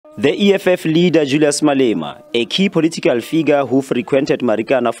The EFF leader Julius Malema, a key political figure who frequented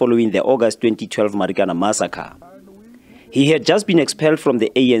Marikana following the August 2012 Marikana massacre. He had just been expelled from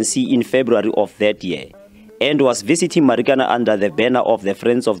the ANC in February of that year and was visiting Marikana under the banner of the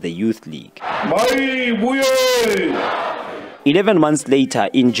Friends of the Youth League. 11 months later,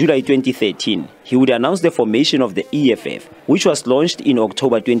 in July 2013, he would announce the formation of the EFF, which was launched in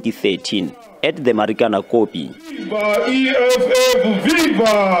October 2013 at the Marikana koppie. Viva EFF,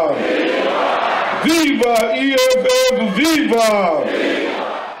 viva! Viva EFF, viva!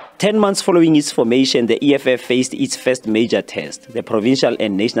 10 months following its formation, the EFF faced its first major test, the provincial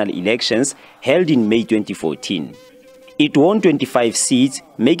and national elections held in May 2014. It won 25 seats,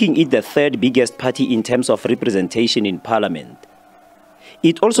 making it the third biggest party in terms of representation in parliament.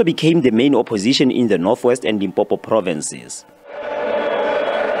 It also became the main opposition in the Northwest and Limpopo provinces.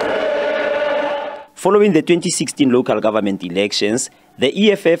 Following the 2016 local government elections, the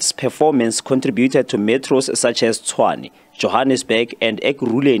EFF's performance contributed to metros such as Tshwane, Johannesburg and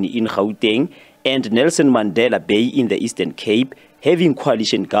Ekurhuleni in Gauteng and Nelson Mandela Bay in the Eastern Cape having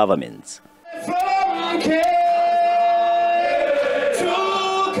coalition governments.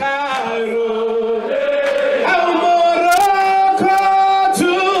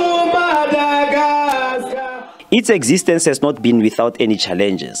 Its existence has not been without any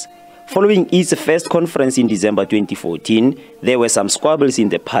challenges. Following its first conference in December 2014, there were some squabbles in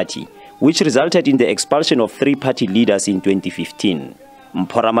the party, which resulted in the expulsion of 3 party leaders in 2015.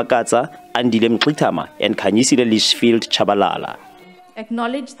 Mpora Makatsa, Andile Mqitama, and Khanyisile Lishfield Chabalala.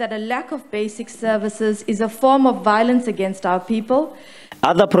 Acknowledge that a lack of basic services is a form of violence against our people.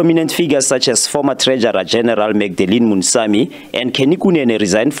 Other prominent figures such as former Treasurer General Magdalene Munsami and Kenny Kunene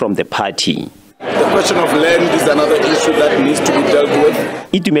resigned from the party. The question of land is another issue that needs to be dealt with.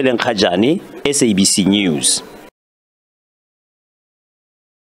 Itumeleng Kgajane, SABC News.